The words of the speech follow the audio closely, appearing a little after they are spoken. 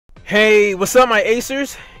Hey, what's up my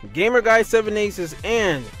Acers? Gamer Guy 7 Aces,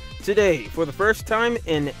 and today, for the first time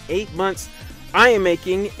in 8 months, I am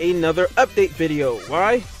making another update video.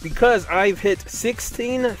 Why? Because I've hit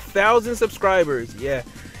 16,000 subscribers. Yeah,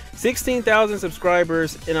 16,000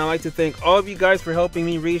 subscribers, and I'd like to thank all of you guys for helping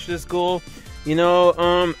me reach this goal. You know,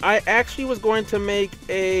 I actually was going to make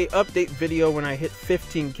a update video when I hit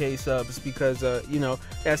 15k subs because, you know,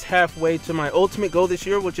 that's halfway to my ultimate goal this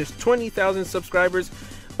year, which is 20,000 subscribers.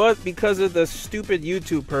 But because of the stupid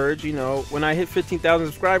YouTube purge, you know, when I hit 15,000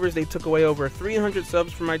 subscribers, they took away over 300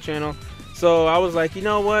 subs from my channel. So I was like, you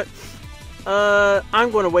know what? I'm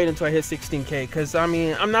going to wait until I hit 16k because, I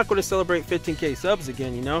mean, I'm not going to celebrate 15k subs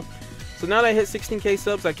again, you know? So now that I hit 16k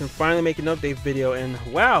subs, I can finally make an update video. And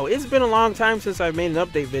wow, it's been a long time since I've made an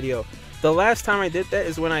update video. The last time I did that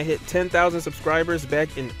is when I hit 10,000 subscribers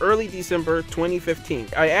back in early December 2015.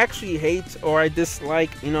 I actually hate or I dislike,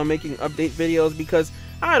 you know, making update videos because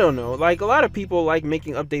I don't know, like a lot of people like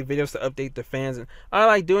making update videos to update the fans, and I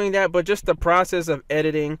like doing that, but just the process of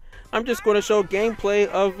editing, I'm just going to show gameplay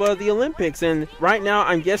of the Olympics. And right now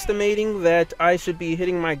I'm guesstimating that I should be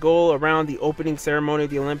hitting my goal around the opening ceremony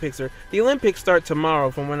of the Olympics, or the Olympics start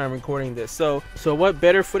tomorrow from when I'm recording this. So what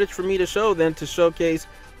better footage for me to show than to showcase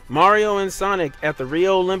Mario and Sonic at the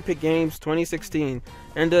Rio Olympic Games 2016.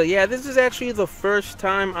 And yeah, this is actually the first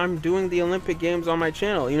time I'm doing the Olympic Games on my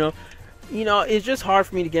channel. You know, it's just hard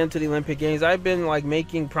for me to get into the Olympic Games. I've been like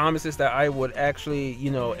making promises that I would actually, you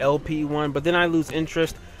know, LP one, but then I lose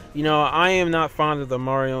interest. You know, I am not fond of the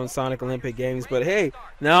Mario and Sonic Olympic Games, but hey,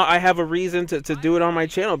 now I have a reason to do it on my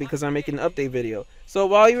channel because I'm making an update video. So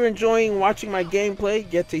while you're enjoying watching my gameplay,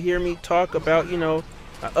 get to hear me talk about, you know,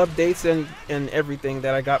 updates and everything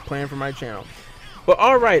that I got planned for my channel. But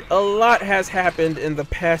alright, a lot has happened in the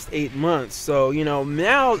past 8 months, so, you know,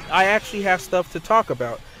 now I actually have stuff to talk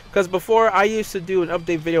about. Because before, I used to do an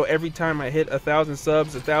update video every time I hit 1,000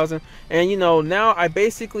 subs, 1,000, and you know, now I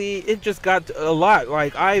basically, it just got a lot.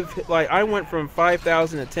 Like I went from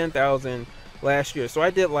 5,000 to 10,000 last year, so I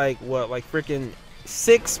did like freaking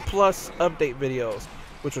 6+ update videos,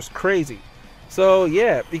 which was crazy. So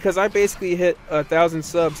yeah, because I basically hit 1,000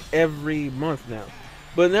 subs every month now.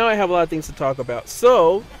 But now I have a lot of things to talk about.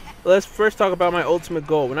 So let's first talk about my ultimate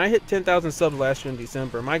goal. When I hit 10,000 subs last year in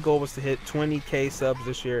December, my goal was to hit 20k subs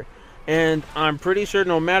this year. And I'm pretty sure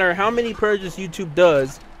no matter how many purges YouTube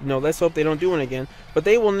does, you know, let's hope they don't do one again, but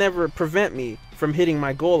they will never prevent me from hitting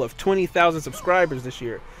my goal of 20,000 subscribers this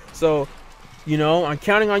year. So, you know, I'm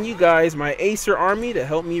counting on you guys, my Acer army, to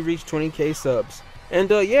help me reach 20k subs. And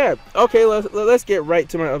yeah, okay, let's get right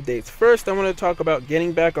to my updates. First, I want to talk about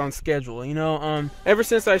getting back on schedule. You know, ever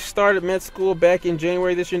since I started med school back in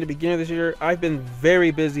January this year, in the beginning of this year, I've been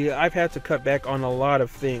very busy. I've had to cut back on a lot of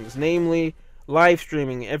things, namely live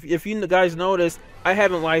streaming. If you guys noticed, I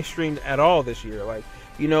haven't live streamed at all this year. Like,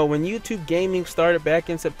 you know, when YouTube gaming started back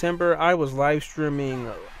in September, I was live streaming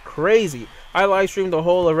crazy. I live streamed the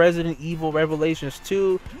whole of Resident Evil Revelations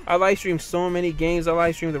 2. I live streamed so many games. I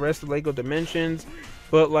live streamed the rest of Lego Dimensions.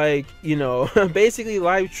 But like, you know, basically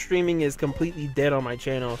live streaming is completely dead on my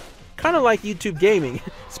channel. Kind of like YouTube gaming.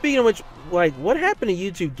 Speaking of which, like, what happened to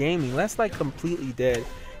YouTube gaming? That's like completely dead.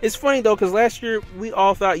 It's funny though, because last year we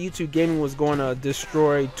all thought YouTube gaming was going to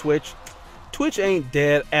destroy Twitch. Twitch ain't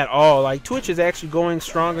dead at all. Like, Twitch is actually going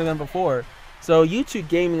stronger than before. So YouTube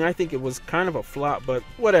gaming, I think it was kind of a flop, but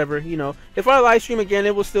whatever, you know. If I live stream again,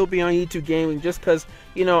 it will still be on YouTube gaming just because,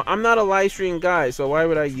 you know, I'm not a live stream guy, so why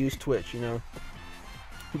would I use Twitch, you know?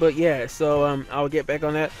 But yeah, so I'll get back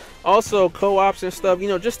on that. Also, co-ops and stuff, you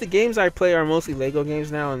know, just the games I play are mostly Lego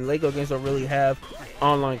games now, and Lego games don't really have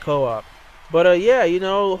online co-op. But yeah, you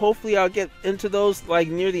know, hopefully I'll get into those like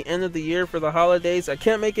near the end of the year for the holidays. I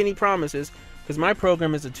can't make any promises because my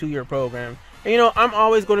program is a 2-year program. And, you know, I'm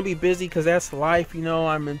always going to be busy because that's life, you know.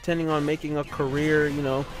 I'm intending on making a career, you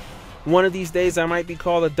know. One of these days I might be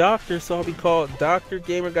called a doctor, so I'll be called Dr.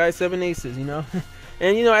 Gamer Guy 7 Aces, you know.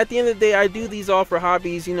 And, you know, at the end of the day, I do these all for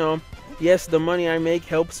hobbies, you know. Yes, the money I make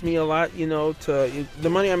helps me a lot, you know. The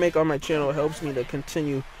money I make on my channel helps me to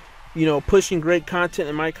continue, you know, pushing great content,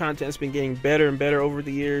 and my content has been getting better and better over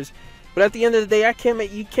the years. But at the end of the day,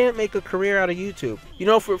 you can't make a career out of YouTube. You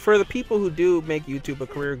know, for the people who do make YouTube a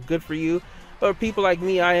career, good for you. But people like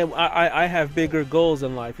me, I have bigger goals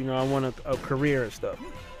in life. You know, I want a career and stuff.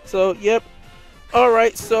 So, yep.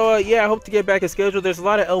 Alright, so yeah, I hope to get back in schedule. There's a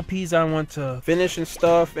lot of LPs I want to finish and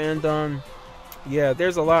stuff. And yeah,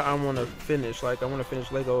 there's a lot I want to finish. Like, I want to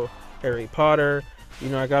finish Lego Harry Potter. You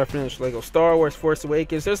know, I got to finish Lego Star Wars Force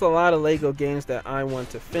Awakens. There's a lot of Lego games that I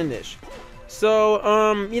want to finish. So,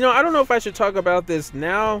 you know, I don't know if I should talk about this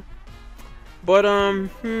now. But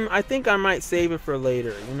I think I might save it for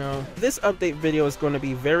later, you know. This update video is going to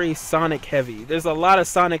be very Sonic heavy. There's a lot of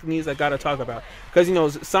Sonic news I gotta talk about, because you know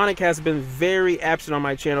Sonic has been very absent on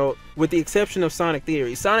my channel, with the exception of Sonic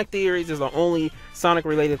Theories. Sonic Theories is the only Sonic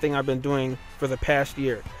related thing I've been doing for the past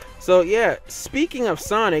year. So yeah, speaking of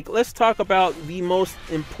Sonic, let's talk about the most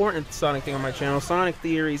important Sonic thing on my channel, Sonic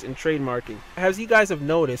Theories and trademarking. As you guys have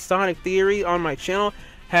noticed, Sonic Theory on my channel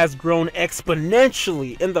has grown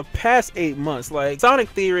exponentially in the past 8 months. Like, Sonic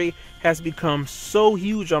Theory has become so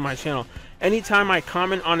huge on my channel. Anytime I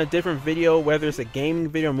comment on a different video, whether it's a gaming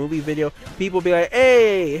video, movie video, people be like,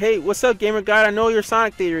 hey, what's up, Gamer Guide? I know your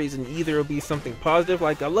Sonic Theories. And either it'll be something positive,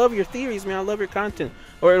 like, I love your theories, man, I love your content.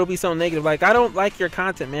 Or it'll be something negative, like, I don't like your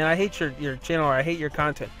content, man, I hate your channel, or I hate your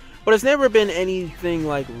content. But it's never been anything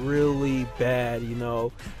like really bad, you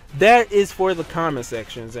know. That is for the comment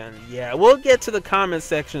sections, and yeah, we'll get to the comment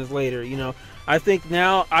sections later, you know. I think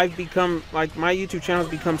now I've become, like, my YouTube channel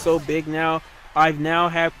has become so big now, I've now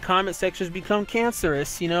have comment sections become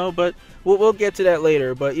cancerous, you know, but we'll get to that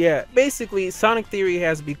later. But yeah, basically Sonic Theory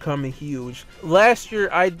has become huge. Last year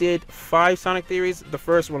I did 5 Sonic Theories. The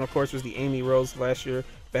first one, of course, was the Amy Rose last year,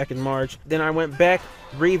 back in March. Then I went back,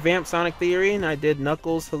 revamped Sonic Theory, and I did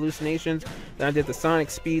Knuckles Hallucinations. Then I did the Sonic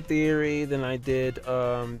Speed Theory. Then I did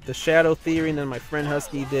the Shadow Theory. And then my friend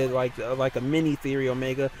Husky did like a mini theory,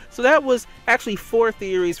 Omega. So that was actually 4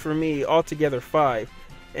 theories for me, altogether 5.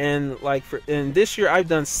 And like and this year I've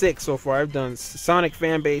done 6 so far. I've done Sonic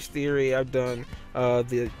Fanbase Theory. I've done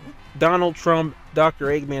the Donald Trump Dr.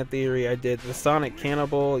 Eggman Theory. I did the Sonic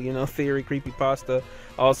Cannibal, you know, theory, creepypasta.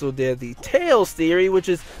 Also did the Tails Theory, which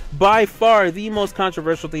is by far the most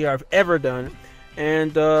controversial theory I've ever done.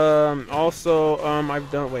 And also I've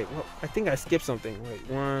done, wait, well, I think I skipped something. Wait,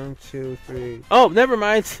 1, 2, 3. Oh, never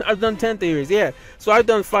mind. I've done 10 theories. Yeah, so I've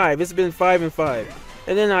done 5. It's been 5 and 5.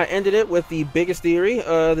 And then I ended it with the biggest theory,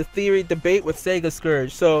 the theory debate with Sega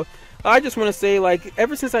Scourge. So I just want to say, like,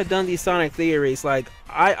 ever since I've done these Sonic theories, like,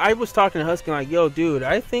 I was talking to Husky like, yo, dude,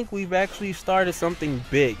 I think we've actually started something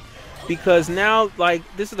big. Because now, like,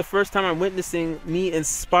 this is the first time I'm witnessing me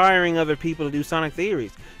inspiring other people to do Sonic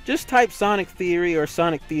theories. Just type Sonic Theory or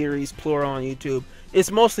Sonic Theories, plural, on YouTube. It's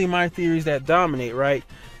mostly my theories that dominate, right?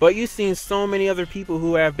 But you've seen so many other people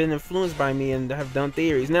who have been influenced by me and have done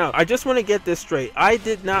theories. Now, I just want to get this straight. I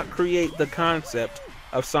did not create the concept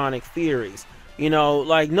of Sonic theories. You know,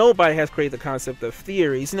 like, nobody has created the concept of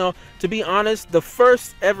theories. You know, to be honest, the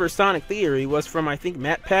first ever Sonic theory was from, I think,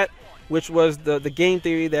 MatPat, which was the game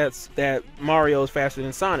theory that Mario is faster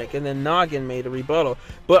than Sonic, and then Noggin made a rebuttal.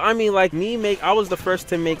 But I mean, like, I was the first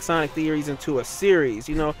to make Sonic theories into a series,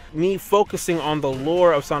 you know, me focusing on the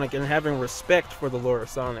lore of Sonic and having respect for the lore of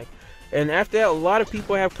Sonic. And after that, a lot of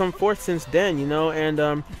people have come forth since then, you know,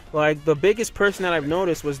 and like, the biggest person that I've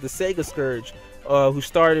noticed was the Sega Scourge, who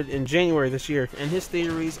started in January this year, and his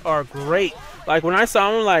theories are great. Like, when I saw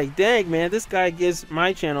him, I'm like, dang, man, this guy gives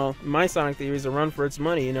my channel, my Sonic theories, a run for its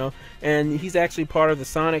money, you know. And he's actually part of the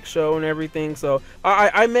Sonic show and everything. So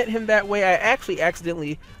I met him that way. I actually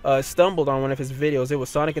accidentally stumbled on one of his videos. It was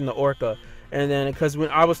Sonic and the Orca. And then, because when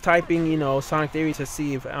I was typing, you know, Sonic Theory to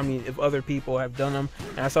see if other people have done them,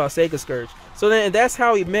 and I saw Sega Scourge. So then that's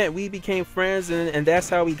how we met. We became friends, and that's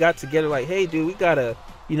how we got together. Like, hey, dude, we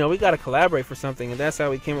gotta collaborate for something. And that's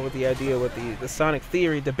how we came up with the idea with the Sonic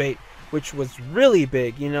Theory debate, which was really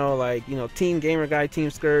big. You know, like, you know, Team Gamer Guy, Team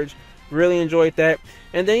Scourge. Really enjoyed that.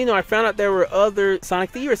 And then, you know, I found out there were other Sonic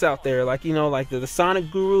theorists out there, like, you know, like the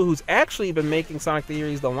Sonic Guru, who's actually been making Sonic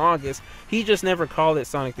theories the longest. He just never called it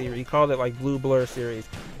Sonic Theory. He called it like Blue Blur series.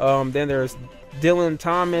 Then there's Dylan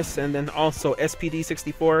Thomas, and then also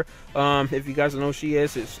SPD64. If you guys don't know who she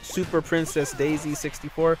is, it's Super Princess Daisy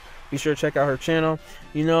 64. Be sure to check out her channel,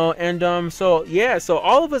 you know. And so yeah, so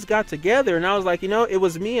all of us got together, and I was like, you know, it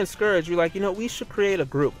was me and Scourge. We're like, you know, we should create a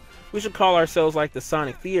group. We should call ourselves like the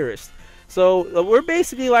Sonic Theorists. So we're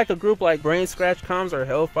basically like a group like Brain Scratch Comms or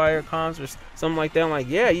Hellfire Comms or something like that. I'm like,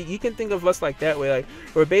 yeah, you can think of us like that way. Like,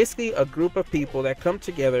 we're basically a group of people that come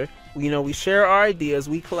together. You know, we share our ideas,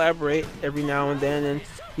 we collaborate every now and then, and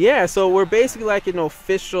yeah, so we're basically like an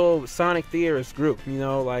official Sonic Theorist group. You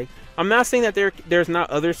know, like, I'm not saying that there's not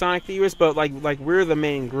other Sonic Theorists, but like we're the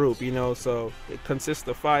main group, you know, so it consists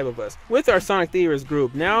of 5 of us. With our Sonic Theorist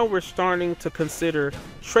group, now we're starting to consider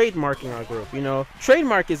trademarking our group, you know.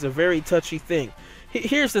 Trademark is a very touchy thing.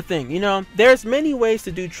 Here's the thing, you know, there's many ways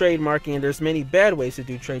to do trademarking, and there's many bad ways to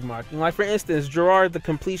do trademarking. Like, for instance, Gerard the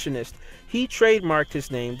Completionist, he trademarked his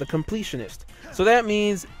name, the Completionist. So that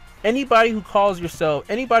means anybody who calls themselves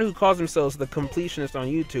the completionist on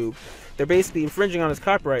YouTube, they're basically infringing on his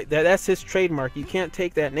copyright. That's his trademark. You can't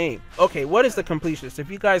take that name. Okay, what is the completionist?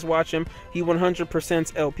 If you guys watch him, he 100%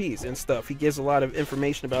 LPs and stuff. He gives a lot of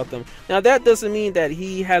information about them. Now, that doesn't mean that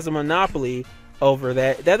he has a monopoly over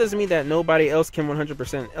that. That doesn't mean that nobody else can 100%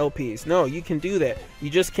 LPs. No, you can do that. You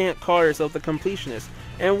just can't call yourself the completionist.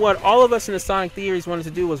 And what all of us in the Sonic Theories wanted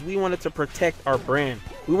to do was we wanted to protect our brand.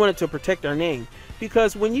 We wanted to protect our name.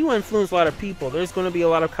 Because when you influence a lot of people, there's going to be a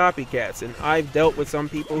lot of copycats. And I've dealt with some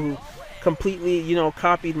people who completely, you know,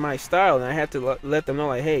 copied my style, and I had to let them know,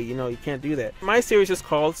 like, hey, you know, you can't do that. My series is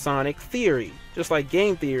called Sonic Theory, just like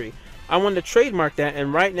Game Theory. I wanted to trademark that,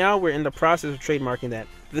 and right now we're in the process of trademarking that.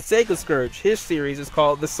 The Sega Scourge, his series is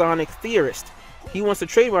called The Sonic Theorist. He wants to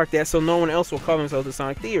trademark that so no one else will call themselves the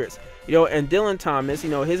Sonic Theorist. You know, and Dylan Thomas,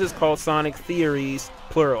 you know, his is called Sonic Theories,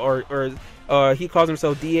 plural, or he calls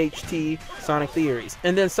himself DHT Sonic Theories.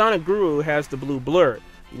 And then Sonic Guru has the Blue Blur.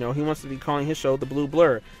 You know, he wants to be calling his show the Blue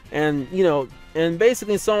Blur. And, you know, and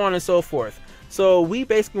basically so on and so forth. So we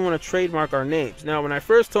basically want to trademark our names. Now, when I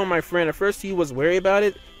first told my friend, at first he was wary about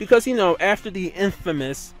it. Because, you know, after the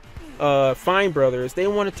infamous Fine Brothers, they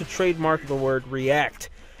wanted to trademark the word react.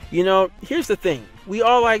 You know, here's the thing. We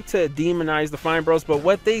all like to demonize the Fine Bros, but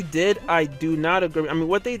what they did, I do not agree. I mean,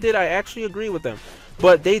 what they did, I actually agree with them.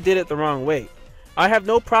 But they did it the wrong way. I have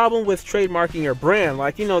no problem with trademarking your brand.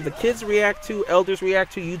 Like, you know, the kids react to, elders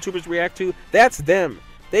react to, YouTubers react to. That's them.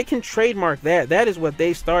 They can trademark that. That is what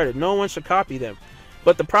they started. No one should copy them.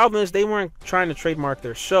 But the problem is they weren't trying to trademark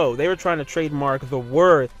their show. They were trying to trademark the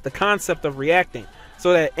word, the concept of reacting.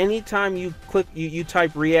 So that anytime you click, you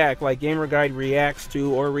type react, like Gamer Guide reacts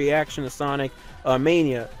to, or reaction to Sonic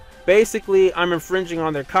Mania, basically I'm infringing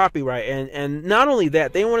on their copyright. And not only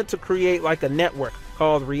that, they wanted to create like a network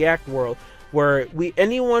called React World, where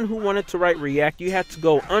anyone who wanted to write React, you had to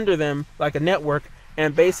go under them like a network,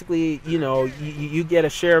 and basically, you know, you get a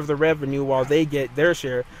share of the revenue while they get their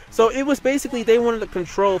share. So it was basically they wanted to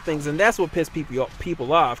control things, and that's what pissed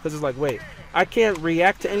people off, because it's like, wait, I can't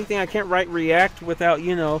react to anything, I can't write React without,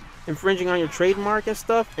 you know, infringing on your trademark and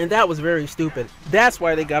stuff. And that was very stupid. That's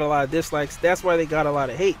why they got a lot of dislikes. That's why they got a lot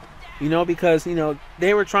of hate, you know, because, you know,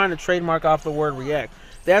 they were trying to trademark off the word react.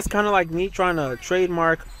 That's kind of like me trying to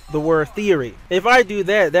trademark the word theory. If I do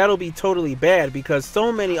that, that'll be totally bad, because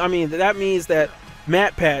so many, I mean, that means that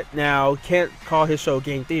MatPat now can't call his show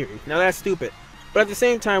Game Theory. Now that's stupid. But at the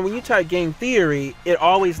same time, when you type Game Theory, it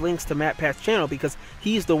always links to MatPat's channel, because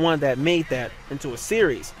he's the one that made that into a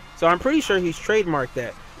series. So I'm pretty sure he's trademarked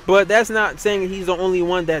that. But that's not saying he's the only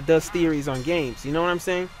one that does theories on games. You know what I'm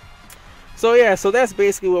saying? So yeah, so that's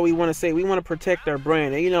basically what we want to say. We want to protect our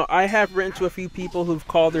brand. And you know, I have written to a few people who've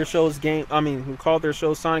called their shows who called their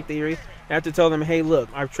show Sonic Theory. I have to tell them, hey, look,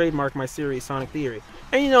 I've trademarked my series Sonic Theory.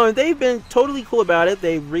 And you know, they've been totally cool about it.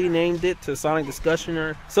 They renamed it to Sonic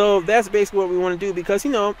Discussioner. So that's basically what we want to do, because,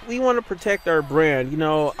 you know, we want to protect our brand. You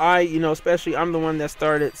know, especially I'm the one that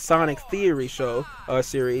started Sonic Theory show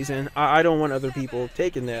series, and I don't want other people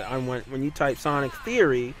taking that. I want, when you type Sonic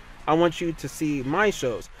Theory, I want you to see my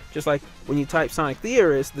shows. Just like when you type Sonic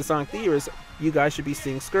Theorist, the Sonic Theorist, you guys should be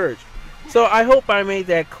seeing Scourge. So I hope I made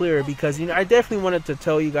that clear, because, you know, I definitely wanted to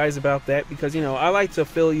tell you guys about that, because, you know, I like to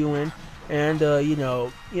fill you in. And, you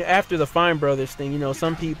know, after the Fine Brothers thing, you know,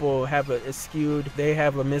 some people have a skewed, they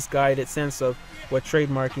have a misguided sense of what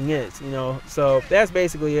trademarking is, you know. So that's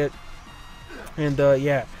basically it. And,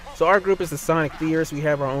 yeah. So our group is the Sonic Theorists. We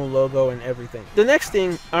have our own logo and everything. The next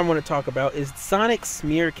thing I want to talk about is Sonic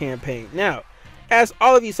Smear Campaign. Now, as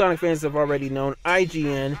all of you Sonic fans have already known,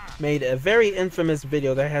 IGN made a very infamous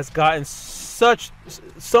video that has gotten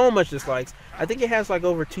so much dislikes. I think it has like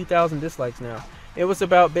over 2,000 dislikes now. It was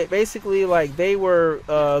about basically like they were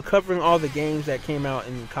covering all the games that came out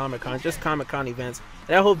in Comic-Con, just Comic-Con events.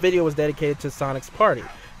 That whole video was dedicated to Sonic's Party.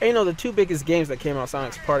 And you know, the two biggest games that came out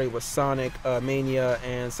Sonic's Party was Sonic Mania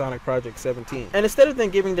and Sonic Project 17. And instead of them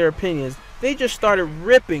giving their opinions, they just started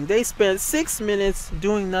ripping. They spent 6 minutes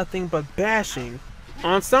doing nothing but bashing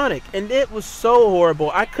on Sonic, and it was so horrible.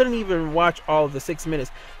 I couldn't even watch all of the 6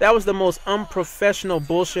 minutes. That was the most unprofessional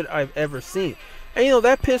bullshit I've ever seen. And you know,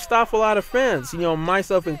 that pissed off a lot of fans, you know,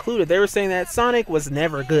 myself included. They were saying that Sonic was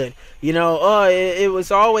never good. You know, it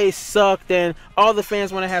was always sucked, and all the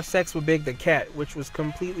fans want to have sex with Big the Cat, which was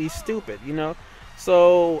completely stupid, you know.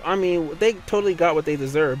 So, I mean, they totally got what they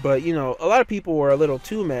deserved, but, you know, a lot of people were a little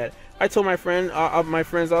too mad. I told my friends,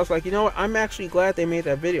 I was like, you know what, I'm actually glad they made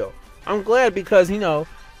that video. I'm glad, because, you know,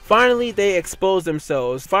 finally they exposed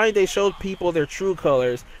themselves. Finally they showed people their true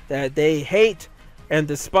colors, that they hate and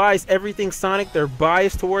despise everything Sonic. They're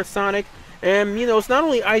biased towards Sonic, And you know, it's not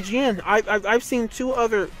only IGN. I've seen two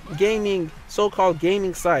other so-called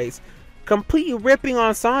gaming sites completely ripping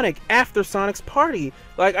on Sonic after Sonic's party.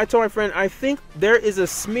 Like I told my friend, I think there is a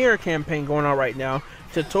smear campaign going on right now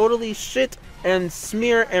to totally shit and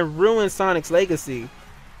smear and ruin Sonic's legacy,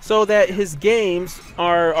 so that his games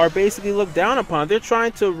are basically looked down upon. They're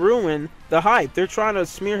trying to ruin the hype. They're trying to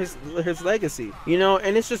smear his legacy, you know,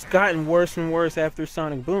 and it's just gotten worse and worse after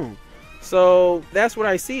Sonic Boom. So that's what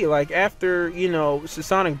I see. Like after, you know,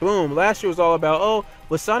 Sonic Boom, last year was all about, oh,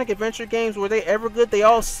 was Sonic Adventure games, were they ever good? They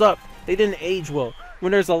all sucked. They didn't age well.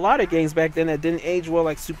 When there's a lot of games back then that didn't age well,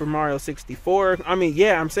 like Super Mario 64. I mean,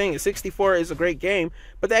 yeah, I'm saying it, 64 is a great game,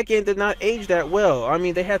 but that game did not age that well. I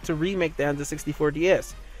mean, they had to remake that on the 64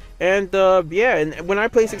 DS. And yeah, and when I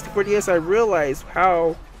played 64 DS, I realized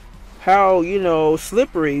how you know,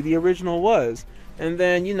 slippery the original was. And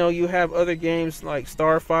then, you know, you have other games like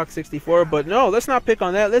Star Fox 64, but no, let's not pick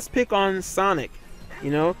on that. Let's pick on Sonic,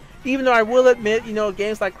 you know. Even though I will admit, you know,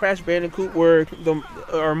 games like Crash Bandicoot are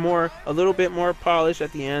a little bit more polished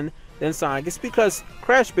at the end than Sonic. It's because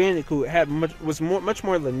Crash Bandicoot was much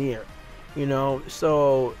more linear, you know.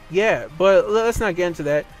 So yeah, but let's not get into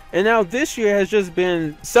that. And now this year has just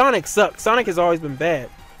been Sonic sucks. Sonic has always been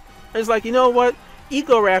bad. It's like, you know what?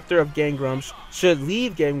 Egoraptor of Game Grumps should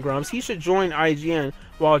leave Game Grumps. He should join IGN,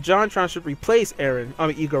 while JonTron should replace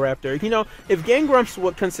Egoraptor. You know, if Game Grumps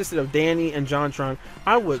consisted of Danny and JonTron,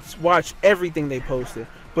 I would watch everything they posted.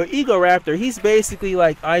 But Egoraptor, he's basically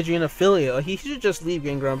like IGN affiliate. He should just leave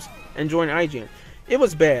Game Grumps and join IGN. It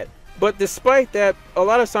was bad. But despite that, a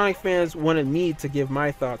lot of Sonic fans wanted me to give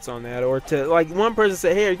my thoughts on that, or to, like, one person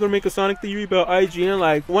said, hey, are you going to make a Sonic theory about IGN?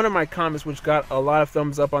 Like, one of my comments, which got a lot of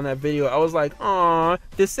thumbs up on that video, I was like, aw,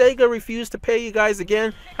 did Sega refuse to pay you guys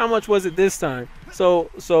again? How much was it this time? So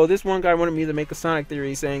this one guy wanted me to make a Sonic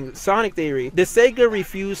theory, saying, Sonic theory, did Sega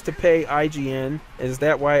refuse to pay IGN? Is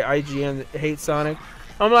that why IGN hates Sonic?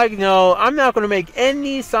 I'm like, no, I'm not going to make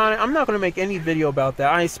any video about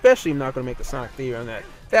that. I especially am not going to make a Sonic theory on that.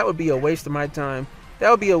 That would be a waste of my time. That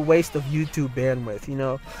would be a waste of YouTube bandwidth, you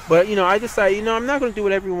know. But, you know, I decided, you know, I'm not going to do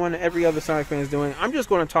what every other Sonic fan is doing. I'm just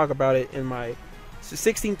going to talk about it in my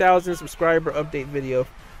 16,000 subscriber update video.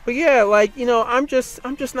 But yeah, like, you know, I just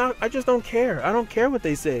don't care. I don't care what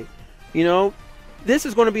they say. You know, this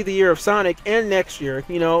is going to be the year of Sonic, and next year,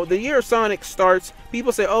 you know, the year of Sonic starts.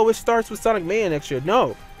 People say, oh, it starts with Sonic Mania next year.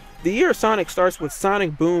 No. The year of Sonic starts with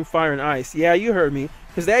Sonic Boom, Fire and Ice. Yeah, you heard me.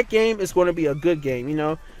 Because that game is going to be a good game, you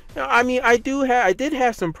know. I mean, I did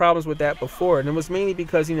have some problems with that before, and it was mainly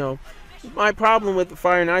because, you know, my problem with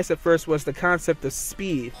Fire and Ice at first was the concept of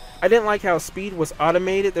speed. I didn't like how speed was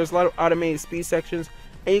automated. There's a lot of automated speed sections,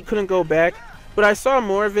 and you couldn't go back. But I saw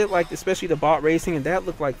more of it, like especially the bot racing, and that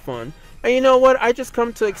looked like fun. And you know what? I just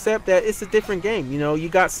come to accept that it's a different game. You know, you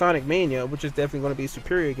got Sonic Mania, which is definitely going to be a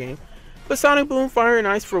superior game. But Sonic Boom, Fire and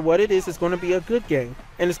Ice, for what it is going to be a good game.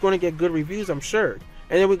 And it's going to get good reviews, I'm sure.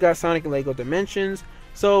 And then we got Sonic and Lego Dimensions.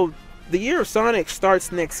 So the year of Sonic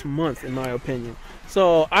starts next month, in my opinion.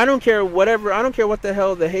 So I don't care what the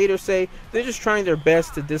hell the haters say. They're just trying their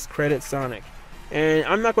best to discredit Sonic. And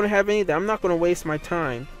I'm not going to have any of that. I'm not going to waste my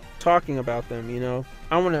time talking about them, you know.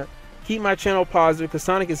 I want to keep my channel positive because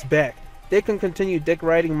Sonic is back. They can continue dick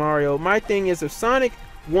riding Mario. My thing is, if Sonic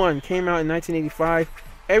 1 came out in 1985,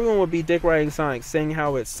 everyone would be dick riding Sonic, saying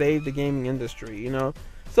how it saved the gaming industry, you know.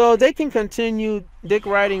 So they can continue dick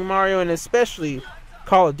riding Mario, and especially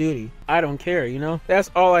Call of Duty. I don't care, you know. That's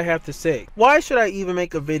all I have to say. Why should I even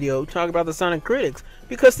make a video talk about the Sonic critics?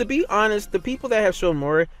 Because to be honest, the people that have shown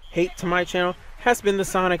more hate to my channel has been the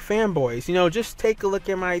Sonic fanboys. You know, just take a look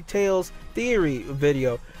at my Tails theory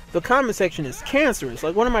video. The comment section is cancerous.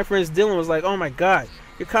 Like, one of my friends, Dylan, was like, oh my god,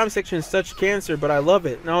 your comment section is such cancer, but I love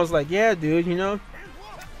it. And I was like, yeah, dude, you know.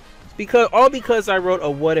 Because I wrote a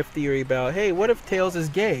what if theory about, hey, what if Tails is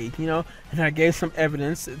gay, you know, and I gave some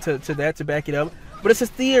evidence to that to back it up. But it's a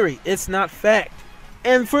theory, it's not fact.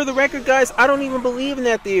 And for the record, guys, I don't even believe in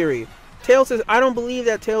that theory. I don't believe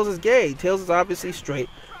that Tails is gay. Tails is obviously straight.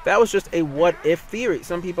 That was just a what if theory.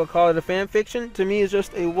 Some people call it a fan fiction. To me, it's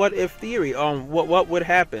just a what if theory on what would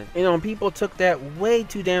happen. You know, and people took that way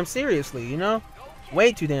too damn seriously, you know.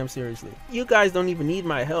 Way too damn seriously. You guys don't even need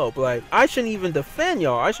my help. Like, I shouldn't even defend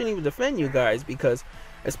y'all. I shouldn't even defend you guys, because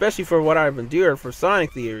especially for what I've endured for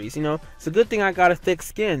Sonic theories, you know. It's a good thing I got a thick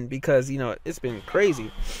skin, because, you know, it's been crazy.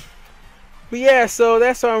 But yeah, so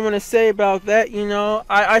that's all I'm going to say about that, you know.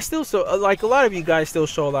 I still, like, a lot of you guys still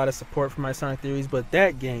show a lot of support for my Sonic theories, but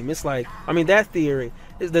that game, it's like, I mean, that theory,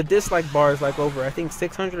 is the dislike bar is like over, I think,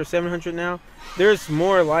 600 or 700 now. There's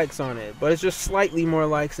more likes on it, but it's just slightly more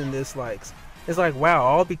likes than dislikes. It's like, wow,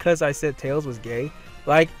 all because I said Tails was gay.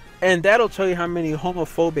 Like, And that'll tell you how many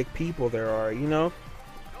homophobic people there are, you know?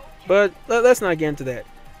 But let's not get into that.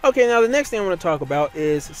 Okay, now the next thing I want to talk about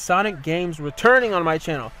is Sonic games returning on my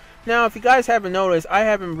channel. Now, if you guys haven't noticed, I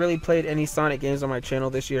haven't really played any Sonic games on my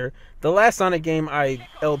channel this year. The last Sonic game I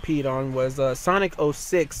LP'd on was Sonic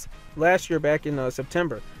 06 last year back in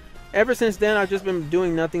September. Ever since then, I've just been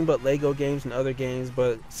doing nothing but Lego games and other games,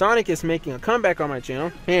 but Sonic is making a comeback on my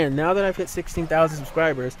channel. And now that I've hit 16,000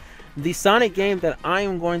 subscribers, the Sonic game that I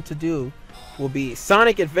am going to do will be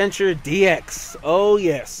Sonic Adventure DX. Oh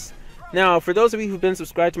yes. Now, for those of you who've been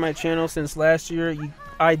subscribed to my channel since last year,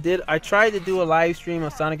 I tried to do a live stream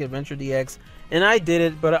of Sonic Adventure DX, and I did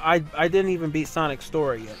it, but I didn't even beat Sonic's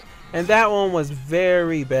story yet. And that one was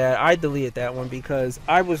very bad. I deleted that one because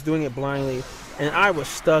I was doing it blindly, and I was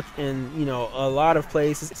stuck in, you know, a lot of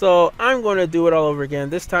places. So I'm going to do it all over again.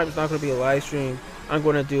 This time it's not going to be a live stream. I'm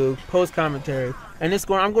going to do post commentary, and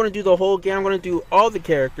I'm going to do the whole game. I'm going to do all the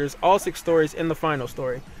characters, all 6 stories, and the final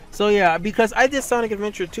story. So yeah, because I did Sonic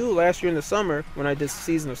Adventure 2 last year in the summer when I did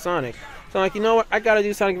Season of Sonic. So I'm like, you know what? I got to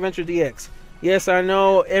do Sonic Adventure DX. Yes, I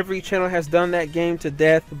know every channel has done that game to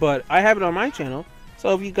death, but I have it on my channel.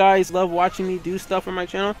 So if you guys love watching me do stuff on my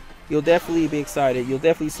channel, you'll definitely be excited. You'll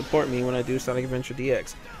definitely support me when I do Sonic Adventure DX.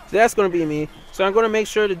 So that's going to be me. So I'm going to make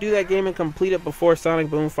sure to do that game and complete it before Sonic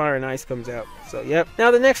Boom Fire and Ice comes out. So yep.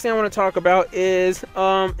 Now the next thing I want to talk about is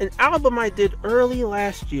an album I did early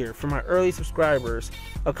last year for my early subscribers.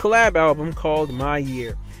 A collab album called My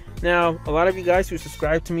Year. Now, a lot of you guys who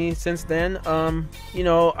subscribed to me since then, you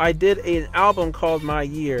know, I did an album called My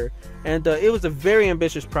Year, and it was a very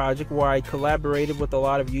ambitious project where I collaborated with a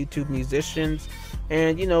lot of YouTube musicians,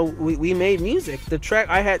 and you know, we made music.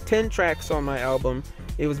 I had 10 tracks on my album.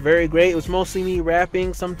 It was very great. It was mostly me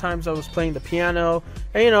rapping. Sometimes I was playing the piano,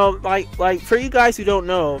 and you know, like for you guys who don't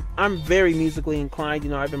know, I'm very musically inclined.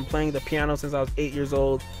 You know, I've been playing the piano since I was 8 years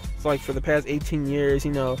old. It's like for the past 18 years,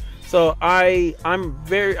 you know. So I'm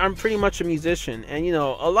pretty much a musician, and you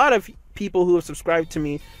know, a lot of people who have subscribed to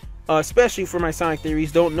me, especially for my Sonic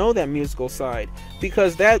theories, don't know that musical side,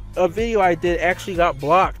 because that video I did actually got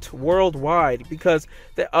blocked worldwide because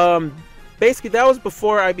basically that was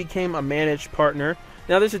before I became a managed partner.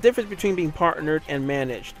 Now there's a difference between being partnered and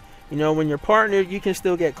managed. You know, when you're partnered, you can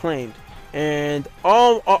still get claimed, and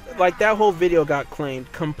all like that whole video got claimed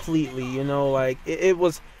completely. You know, like it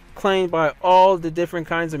was claimed by all the different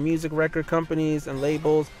kinds of music record companies and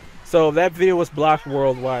labels. So that video was blocked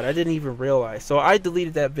worldwide. I didn't even realize. So I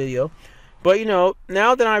deleted that video. But you know,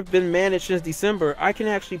 now that I've been managed since December, I can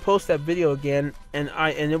actually post that video again, and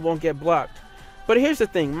it won't get blocked. But here's the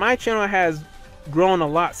thing, my channel has grown a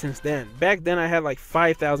lot since then. Back then I had like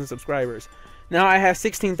 5,000 subscribers. Now I have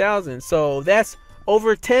 16,000. So that's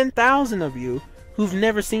over 10,000 of you who've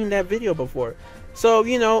never seen that video before. So,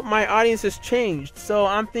 you know, my audience has changed. So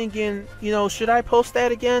I'm thinking, you know, should I post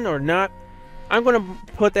that again or not? I'm going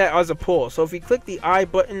to put that as a poll. So if you click the I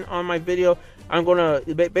button on my video, I'm going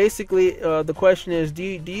to basically, the question is, do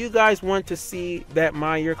you guys want to see that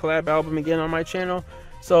My Year collab album again on my channel?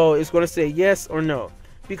 So it's going to say yes or no.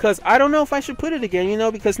 Because I don't know if I should put it again, you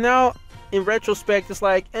know, because now in retrospect, it's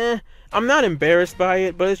like, I'm not embarrassed by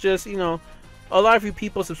it, but it's just, you know, a lot of you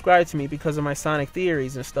people subscribe to me because of my Sonic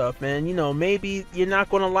theories and stuff, man. You know, maybe you're not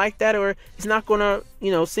going to like that, or it's not going to, you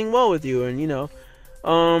know, sing well with you, and you know,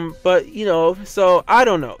 but you know, so I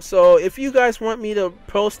don't know. So if you guys want me to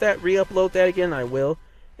post that, re-upload that again, I will.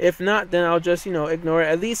 If not, then I'll just, you know, ignore it.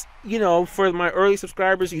 At least, you know, for my early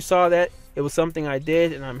subscribers, you saw that it was something I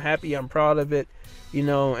did, and I'm happy, I'm proud of it, you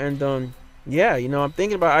know. And yeah, you know, I'm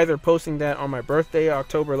thinking about either posting that on my birthday,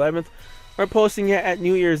 October 11th, or posting it at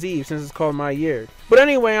New Year's Eve, since it's called My Year. But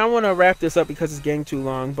anyway, I want to wrap this up because it's getting too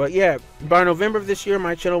long. But yeah, by November of this year,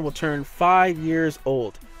 my channel will turn 5 years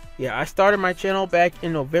old. Yeah, I started my channel back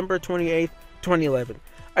in November 28th, 2011.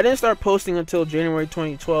 I didn't start posting until January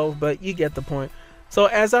 2012, but you get the point. So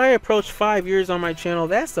as I approach 5 years on my channel,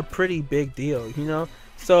 that's a pretty big deal, you know.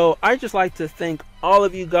 So I just like to thank all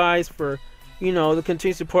of you guys for, you know, the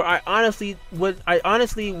continued support. I honestly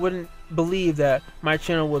wouldn't believe that my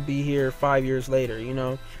channel would be here 5 years later, you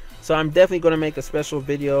know. So I'm definitely going to make a special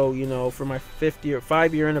video, you know, for my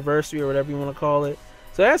 5-year anniversary, or whatever you want to call it.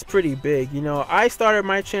 So that's pretty big, you know. I started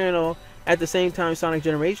my channel at the same time Sonic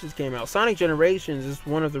Generations came out. Sonic Generations is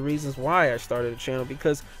one of the reasons why I started the channel,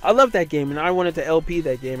 because I love that game and I wanted to LP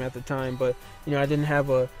that game at the time, but you know, I didn't have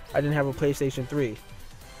a PlayStation 3.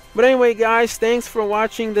 But anyway, guys, thanks for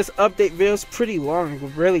watching this update video. It's pretty long. We're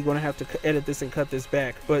really going to have to edit this and cut this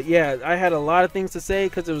back. But yeah, I had a lot of things to say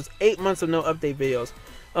because it was 8 months of no update videos.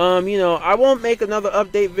 You know, I won't make another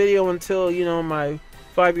update video until, you know, my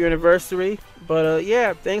 5-year anniversary. But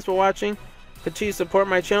yeah, thanks for watching. continue to support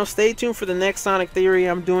my channel. Stay tuned for the next Sonic Theory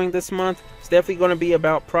I'm doing this month. It's definitely going to be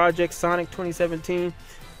about Project Sonic 2017.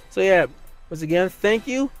 So yeah, once again, thank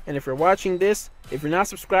you. And if you're watching this, if you're not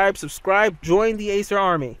subscribed, subscribe, join the Acer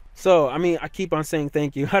Army. So, I mean, I keep on saying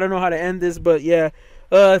thank you. I don't know how to end this, but yeah.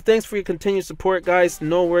 Thanks for your continued support, guys.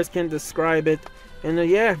 No words can describe it. And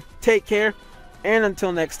yeah, take care. And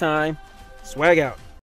until next time, swag out.